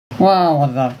Well,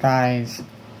 what's up guys?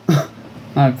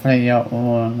 Hopefully you're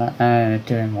all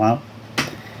doing well.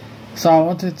 So I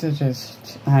wanted to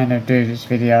just kind of do this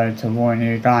video to warn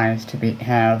you guys to be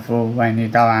careful when you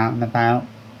go out and about.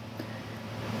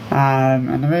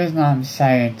 And the reason I'm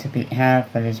saying to be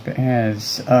careful is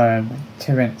because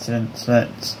two incidents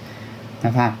that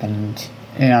have happened,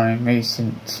 in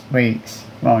recent weeks,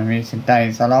 well in recent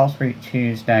days. So last week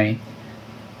Tuesday,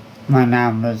 my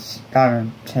nan was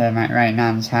going to my great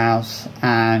nan's house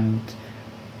and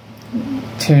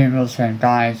two Muslim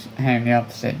guys came the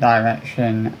opposite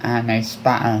direction and they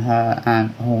spat at her and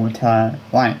hauled her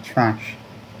white trash.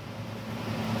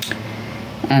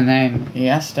 And then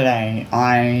yesterday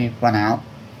I went out.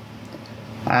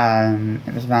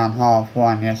 It was around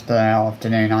 1:30 yesterday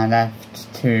afternoon. I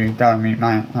left to go and meet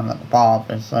my uncle at the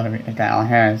barber so that we could get our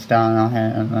hairs done,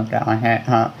 and get our hair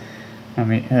cut, and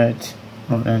we could.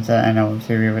 And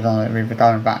obviously we were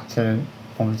going back to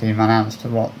obviously my nan's to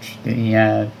watch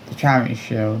the Charity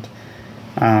Shield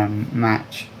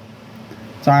match.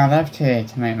 So I left here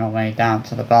to make my way down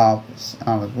to the barbers.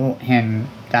 I was walking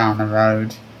down the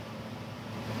road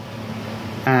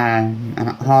and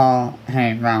a car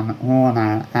came round the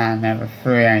corner and there were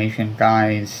three Asian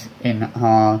guys in the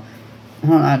car.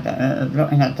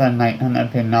 Looking at them, they couldn't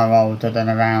have been no older than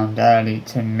around early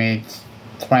to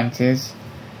mid-20s.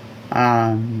 They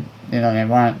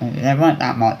weren't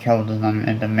that much older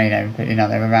than me. They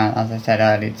were around, as I said,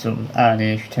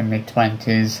 early-ish to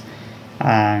mid-20s.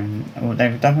 They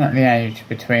were definitely aged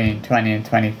between 20 and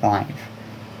 25.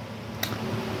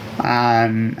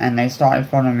 And they started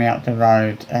following me up the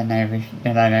road, and they were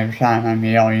shouting at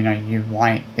me, you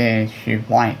white this, you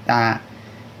white that.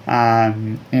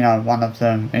 One of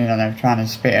them, they were trying to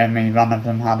spit at me. One of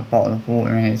them had a bottle of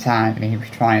water in his hand, and he was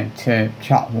trying to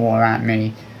chuck water at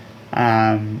me.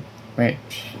 And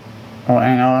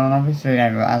obviously they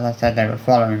were, as I said, they were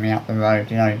following me up the road,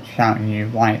 shouting, you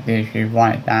white this, you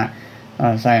white that.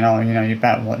 Saying, you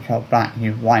better watch your back,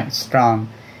 you white scum.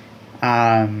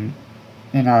 It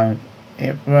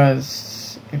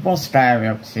was scary,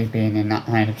 obviously, being in that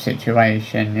kind of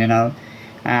situation,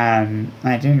 I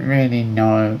didn't really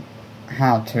know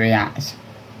how to react.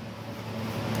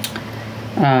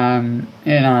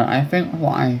 I think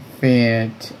what I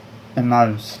feared the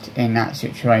most in that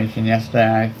situation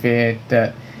yesterday, I feared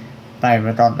that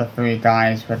the three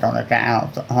guys were going to get out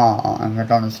of the car and were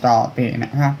going to start beating the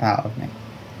crap out of me.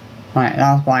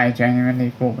 That's what I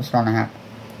genuinely thought was going to happen.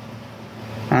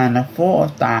 And the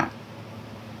thought of that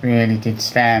really did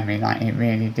scare me, it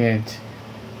really did,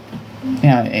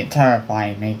 it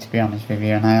terrified me, to be honest with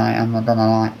you, and I'm not gonna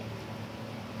lie.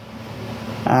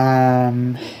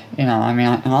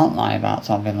 I can't lie about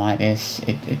something like this.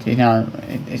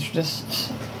 It's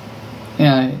just,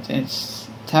 it's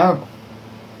terrible.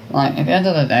 At the end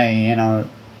of the day,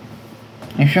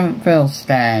 you shouldn't feel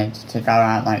scared to go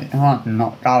out. You can't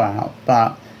not go out,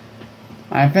 but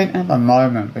I think at the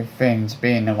moment, with things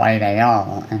being the way they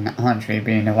are, and the country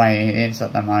being the way it is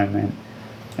at the moment,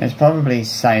 it's probably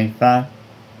safer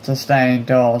to stay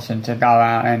indoors and to go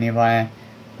out anywhere.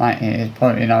 It is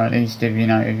probably, at least if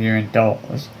you're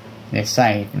indoors, you're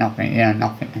safe. Nothing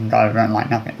can go wrong.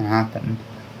 Nothing can happen.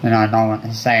 No one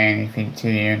can say anything to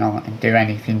you. No one can do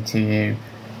anything to you.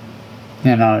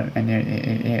 And at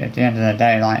the end of the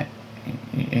day,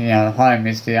 home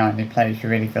is the only place you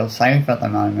really feel safe at the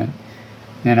moment.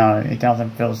 It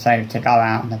doesn't feel safe to go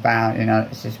out and about.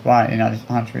 It's just why, this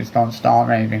country's gonna start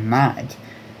raving mad.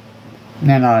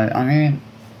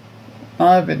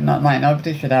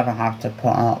 Nobody should ever have to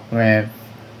put up with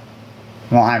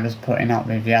what I was putting up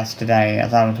with yesterday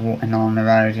as I was walking on the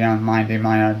road, minding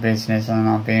my own business, and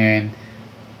I'm being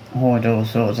called all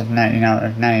sorts of,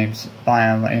 of names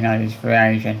by, these three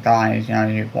Asian guys,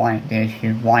 you white this,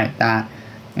 you white that,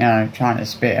 trying to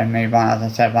spit at me. But as I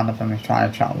said, one of them was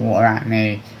trying to chuck water at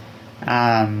me.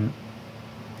 And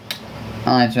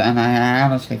I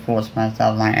honestly thought to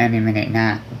myself, any minute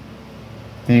now,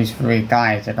 these three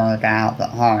guys are going to get out of the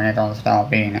car and they're going to start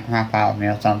beating the crap out of me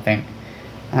or something.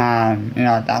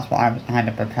 That's what I was kind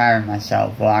of preparing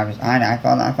myself for. I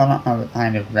felt like I was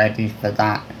kind of ready for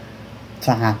that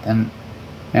to happen.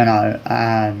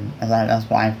 That's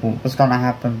what I thought was going to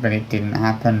happen, but it didn't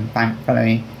happen,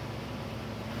 thankfully.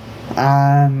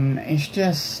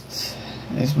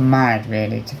 It's mad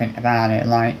really to think about it.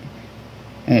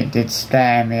 It did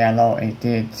scare me a lot, it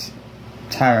did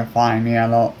terrify me a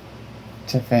lot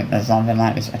to think that something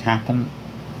like this would happen.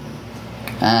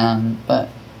 But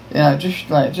just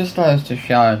goes to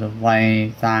show the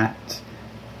way that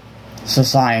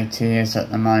society is at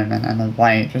the moment, and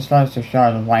it just goes to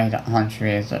show the way that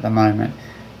country is at the moment.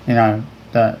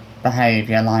 That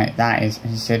behaviour like that is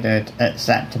considered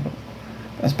acceptable.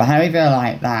 Because behaviour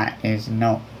like that is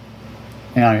not,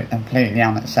 completely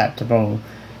unacceptable.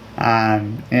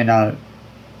 You know,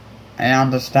 I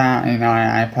understand,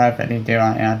 I perfectly do,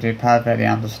 I do perfectly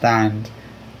understand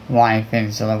why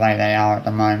things are the way they are at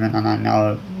the moment, and I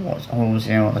know what's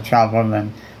causing all the trouble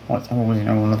and what's causing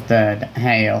all of the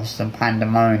chaos and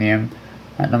pandemonium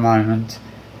at the moment.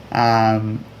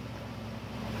 But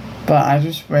I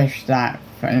just wish that,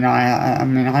 I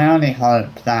mean, I only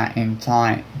hope that in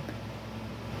time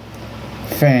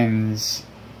things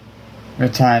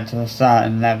return to a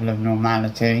certain level of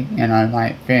normality,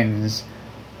 like things,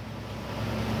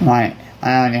 like,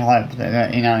 I only hope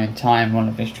that, in time all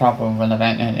of this trouble will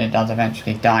it does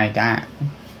eventually die down.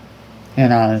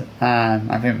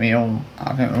 I think we're all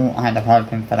kind of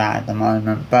hoping for that at the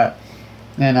moment, but,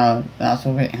 that's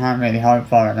all we can really hope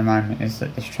for at the moment, is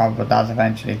that this trouble does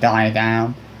eventually die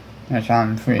down, which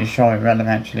I'm pretty sure it will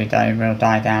eventually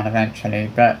die down eventually,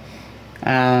 but,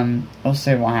 we'll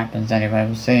see what happens anyway,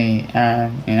 we'll see,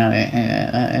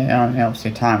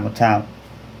 obviously time will tell.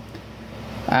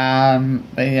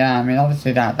 But yeah, I mean,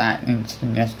 obviously that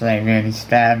incident yesterday really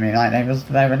scared me. Like, they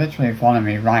were literally following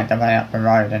me right the way up the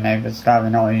road, and they was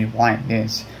going, oh, you white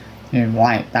this, you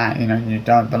white that, you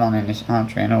don't belong in this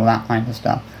country, and all that kind of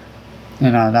stuff.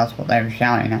 That's what they were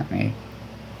shouting at me.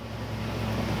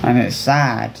 And it's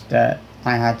sad that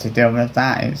I had to deal with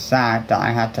that. It's sad that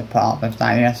I had to put up with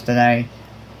that yesterday,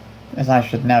 because I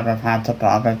should never have had to put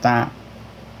up with that.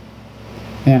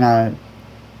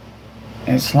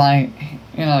 It's like,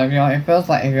 it feels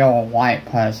like if you're a white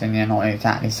person, you're not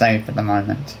exactly safe at the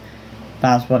moment.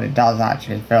 That's what it does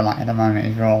actually feel like at the moment.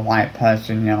 If you're a white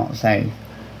person, you're not safe.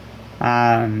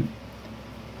 Obviously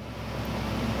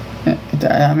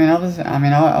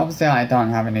I don't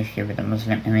have an issue with the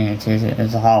Muslim community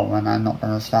as a whole, and I'm not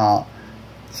going to start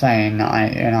saying that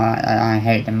I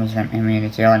hate the Muslim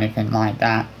community or anything like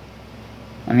that.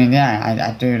 I mean, yeah,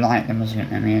 I do like the Muslim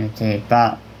community,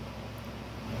 but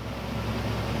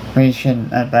we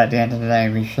shouldn't, but at the end of the day,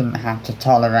 we shouldn't have to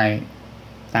tolerate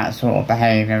that sort of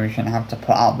behaviour. We shouldn't have to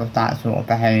put up with that sort of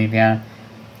behaviour.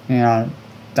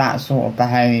 That sort of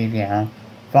behaviour,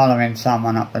 following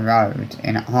someone up the road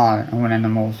in a car and calling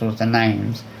them all sorts of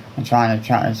names and trying to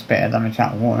try to spit at them and try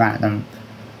to water at them,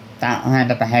 that kind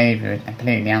of behaviour is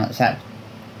completely unacceptable.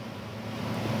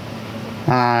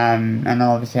 And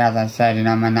obviously, as I said,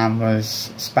 my nan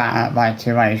was spat at by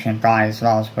two Asian guys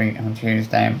last week on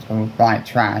Tuesday, and was called white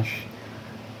trash,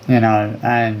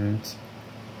 and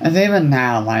even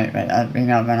now, like, when I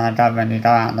don't really go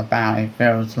out and about, it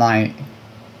feels like,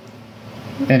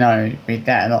 we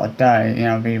get a lot of dirty,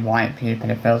 we white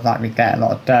people, it feels like we get a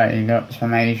lot of dirty looks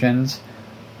from Asians,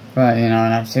 but, and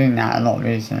I've seen that a lot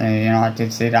recently, I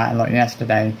did see that a lot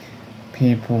yesterday.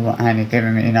 People were kind of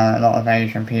giving me, a lot of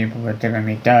Asian people were giving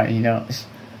me dirty looks,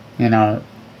 and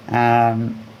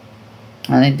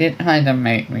it did kind of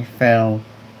make me feel,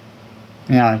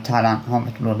 tad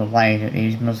uncomfortable the way that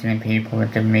these Muslim people were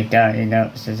giving me dirty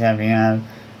looks, as if,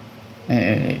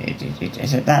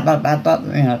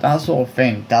 that sort of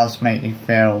thing does make you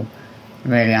feel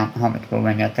really uncomfortable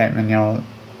when when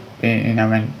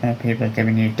people are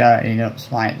giving you dirty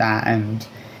looks like that, and,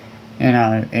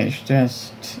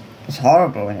 it's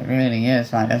horrible, and it really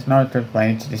is. Like, there's no good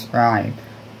way to describe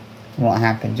what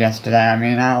happened yesterday. I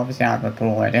mean, obviously I've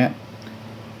reported it,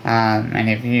 and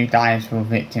if you guys were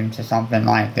victim to something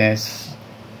like this,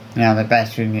 the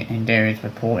best thing you can do is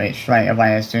report it straight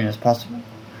away as soon as possible.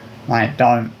 Like,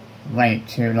 don't wait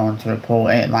too long to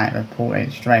report it, report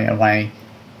it straight away.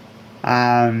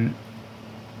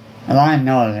 And I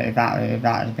know that if that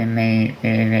had been me, if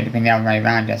it had been the other way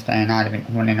around yesterday, and I'd have been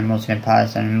calling a Muslim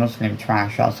person Muslim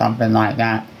trash or something like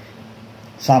that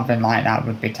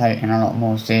would be taken a lot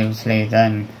more seriously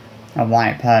than a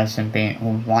white person being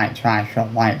called white trash or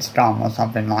white scum or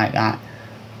something like that.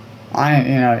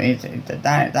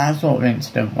 That sort of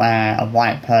incident where a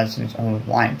white person is called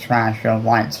white trash or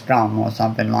white scum or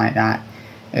something like that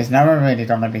is never really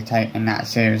going to be taken that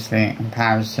seriously in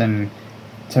comparison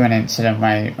to an incident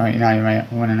where, you're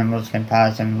calling a Muslim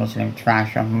person Muslim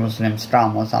trash or Muslim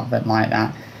scum or something like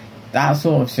that. That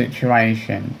sort of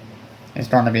situation is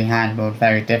going to be handled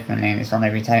very differently, and it's going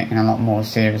to be taken a lot more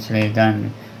seriously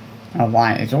than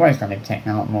it's always going to be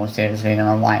taken a lot more seriously than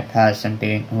a white person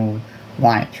being called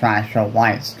white trash or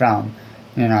white scum.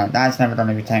 That's never going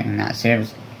to be taken that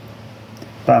seriously.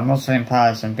 But a Muslim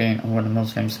person being called a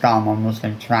Muslim scum or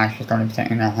Muslim trash is going to be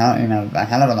taken a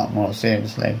hell of a lot more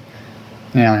seriously,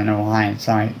 in all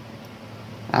hindsight.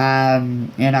 I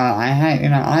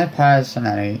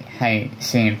personally hate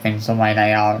seeing things the way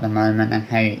they are at the moment, and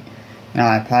hate You know,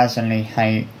 I personally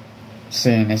hate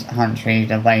seeing this country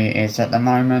the way it is at the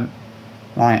moment.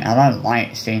 Like, I don't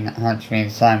like seeing the country in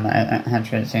so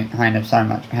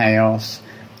much chaos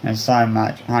and so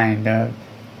much kind of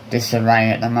disarray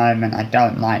at the moment. I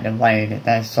don't like the way that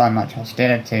there's so much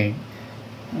hostility,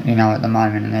 you know, at the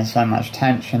moment, and there's so much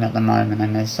tension at the moment,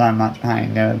 and there's so much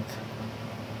kind of,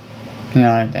 you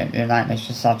know, like there's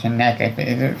just such a negative,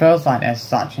 it feels like there's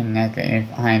such a negative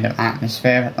kind of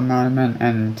atmosphere at the moment,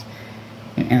 and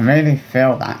you can really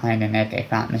feel that kind of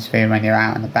negative atmosphere when you're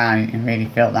out and about. You can really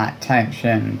feel that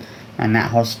tension and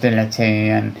that hostility,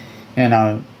 and you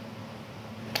know,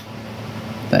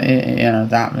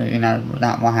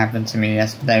 that what happened to me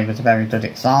yesterday was a very good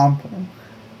example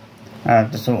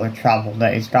of the sort of trouble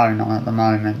that is going on at the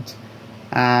moment.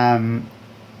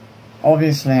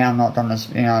 Obviously, I'm not gonna,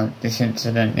 you know, this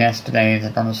incident yesterday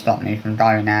isn't gonna stop me from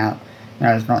going out. You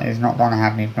know, it's not gonna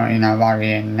have me, you know,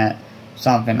 worrying that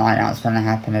something like that's gonna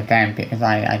happen again, because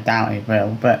I doubt it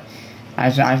will. But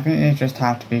I think you just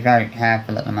have to be very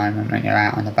careful at the moment when you're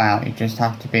out and about. You just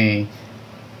have to be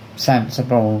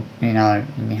sensible, you know,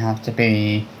 and you have to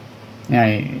be, you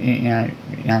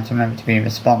have to remember to be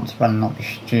responsible and not be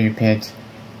stupid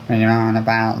when you're out and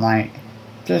about. Like,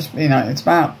 just, you know, it's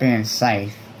about being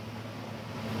safe.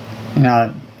 You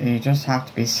know, you just have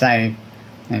to be safe,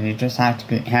 and you just have to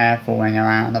be careful when you're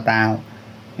out and about.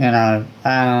 You know,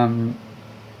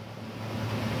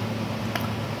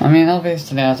 I mean,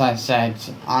 obviously, as I said,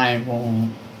 I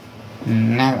would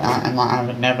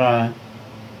never,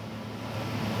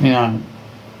 you know,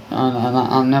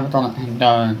 I'm never gonna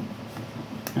condone,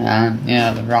 you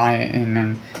know, the rioting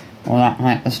and all that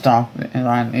type of stuff.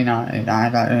 I'm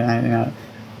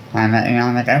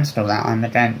against all that. I'm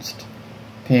against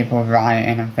people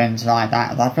rioting and things like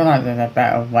that. I feel like there's a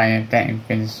better way of getting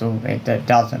things sorted that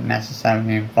doesn't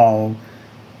necessarily involve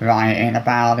rioting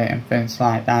about it and things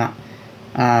like that.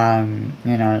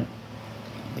 You know,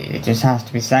 it just has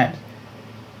to be said.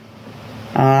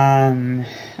 I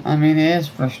mean, it is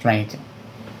frustrating,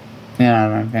 you know,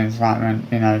 when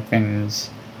things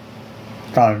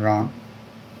go wrong.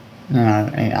 You know,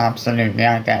 absolutely,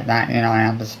 I get that. You know, I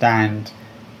understand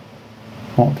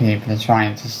what people are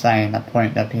trying to say and the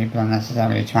point that people are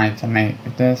necessarily trying to make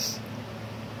with this.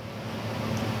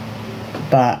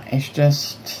 But it's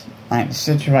just, like, the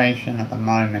situation at the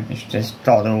moment is just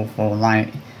god-awful.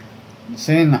 Like,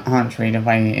 seeing the country the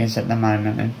way it is at the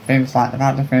moment, and things like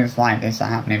this are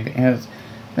happening, because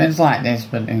things like this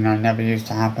would, you know, never used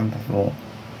to happen before.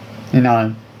 You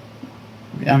know,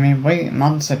 I mean,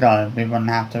 months ago, we wouldn't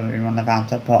have had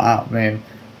to put up with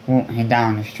walking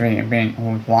down the street and being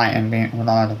called white and being called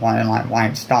all the white, like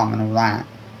white scum and all that.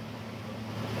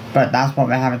 But that's what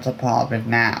we're having to put up with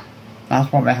now.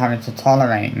 That's what we're having to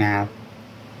tolerate now,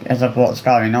 because of what's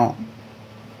going on.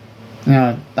 You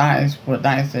know, this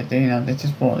is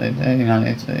what,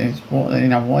 you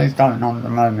know, what is going on at the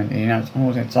moment. You know, it's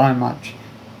causing so much,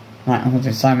 like,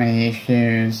 causing so many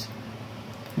issues,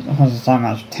 it's causing so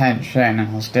much tension and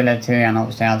hostility, and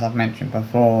obviously, as I've mentioned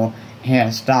before, Keir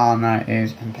Starmer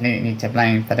is completely to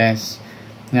blame for this.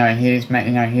 You know, he's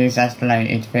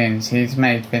escalated things, he's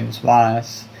made things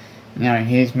worse. You know,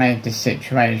 he's made this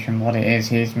situation what it is.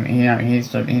 He's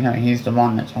the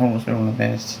one that's caused all of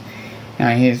this. You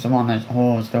know, he's the one that's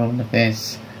caused all of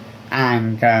this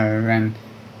anger and,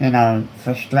 you know,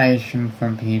 frustration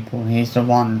from people. He's the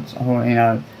one, you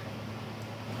know,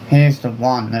 he's the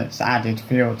one that's added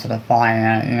fuel to the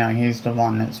fire. You know, he's the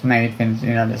one that's made things,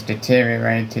 you know, that's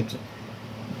deteriorated,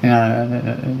 you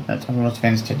know, that's caused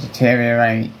things to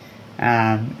deteriorate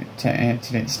to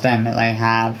the extent that they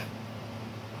have.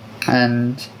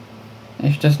 And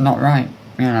it's just not right,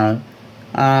 you know.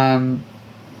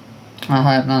 I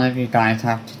hope none of you guys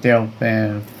have to deal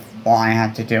with what I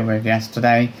had to deal with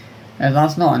yesterday.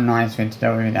 That's not a nice thing to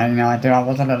deal with. You know, I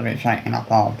was a little bit shaken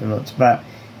up afterwards, but,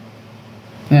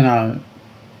 you know,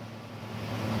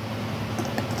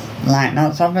 like,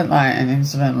 not something like an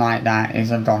incident like that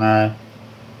isn't gonna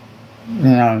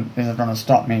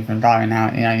stop me from going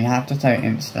out. You know, you have to take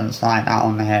incidents like that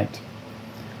on the head.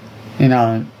 You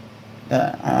know,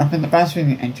 I think the best thing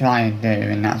you can try and do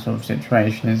in that sort of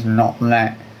situation is not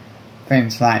let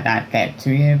things like that get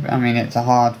to you. I mean, it's a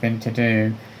hard thing to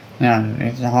do. You know,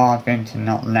 it's a hard thing to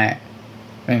not let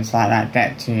things like that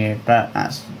get to you, but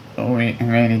that's all you can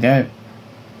really do.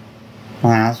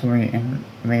 Well, that's all you can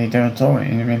really do at all. You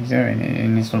can really do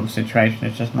in this sort of situation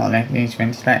is just not let these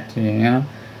things get to you, you know?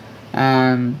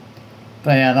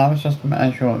 But yeah, that was just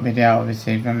a short video,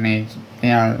 obviously, from me, you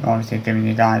know, obviously talking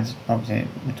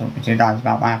to you guys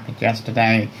about what happened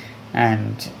yesterday,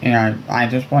 and, you know, I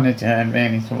just wanted to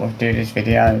really sort of do this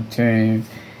video to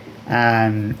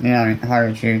you know,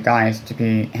 encourage you guys to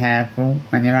be careful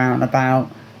when you're out and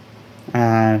about,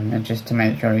 and just to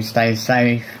make sure you stay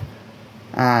safe.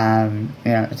 You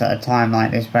know, it's at a time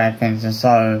like this where things are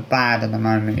so bad at the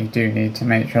moment, you do need to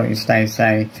make sure you stay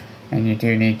safe, and you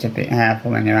do need to be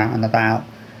careful when you're out and about.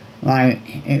 Like,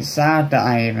 it's sad that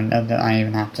I even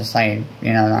have to say,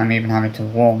 you know, that I'm even having to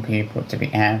warn people to be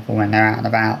careful when they're out and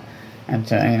about, and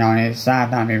to, you know, it's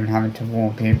sad that I'm even having to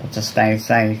warn people to stay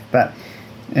safe. But,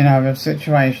 you know, with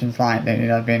situations like that, you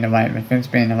know, with things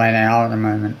being the way they are at the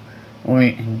moment, all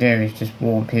you can do is just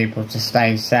warn people to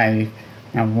stay safe,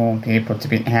 and warn people to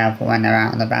be careful when they're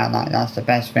out and about. Like, that's the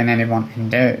best thing anyone can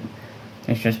do.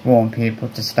 It's just warn people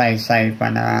to stay safe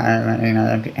when they're out, you know,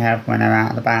 and be careful when they're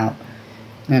out and about.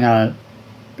 You know,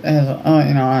 you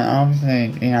know,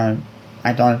 obviously, you know,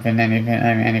 I don't think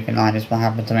anything like this will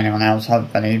happen to anyone else,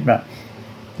 hopefully, but,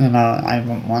 you know, I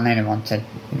wouldn't want anyone to,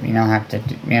 you know, have to,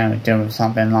 you know, deal with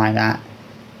something like that.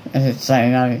 It's, you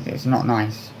know, it's not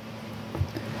nice.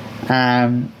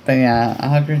 But yeah, I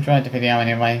hope you enjoyed the video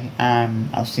anyway.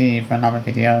 I'll see you for another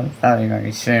video very,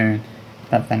 very soon.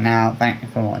 But for now, thank you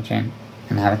for watching,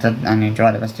 and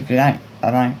enjoy the rest of your day.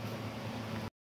 Bye bye.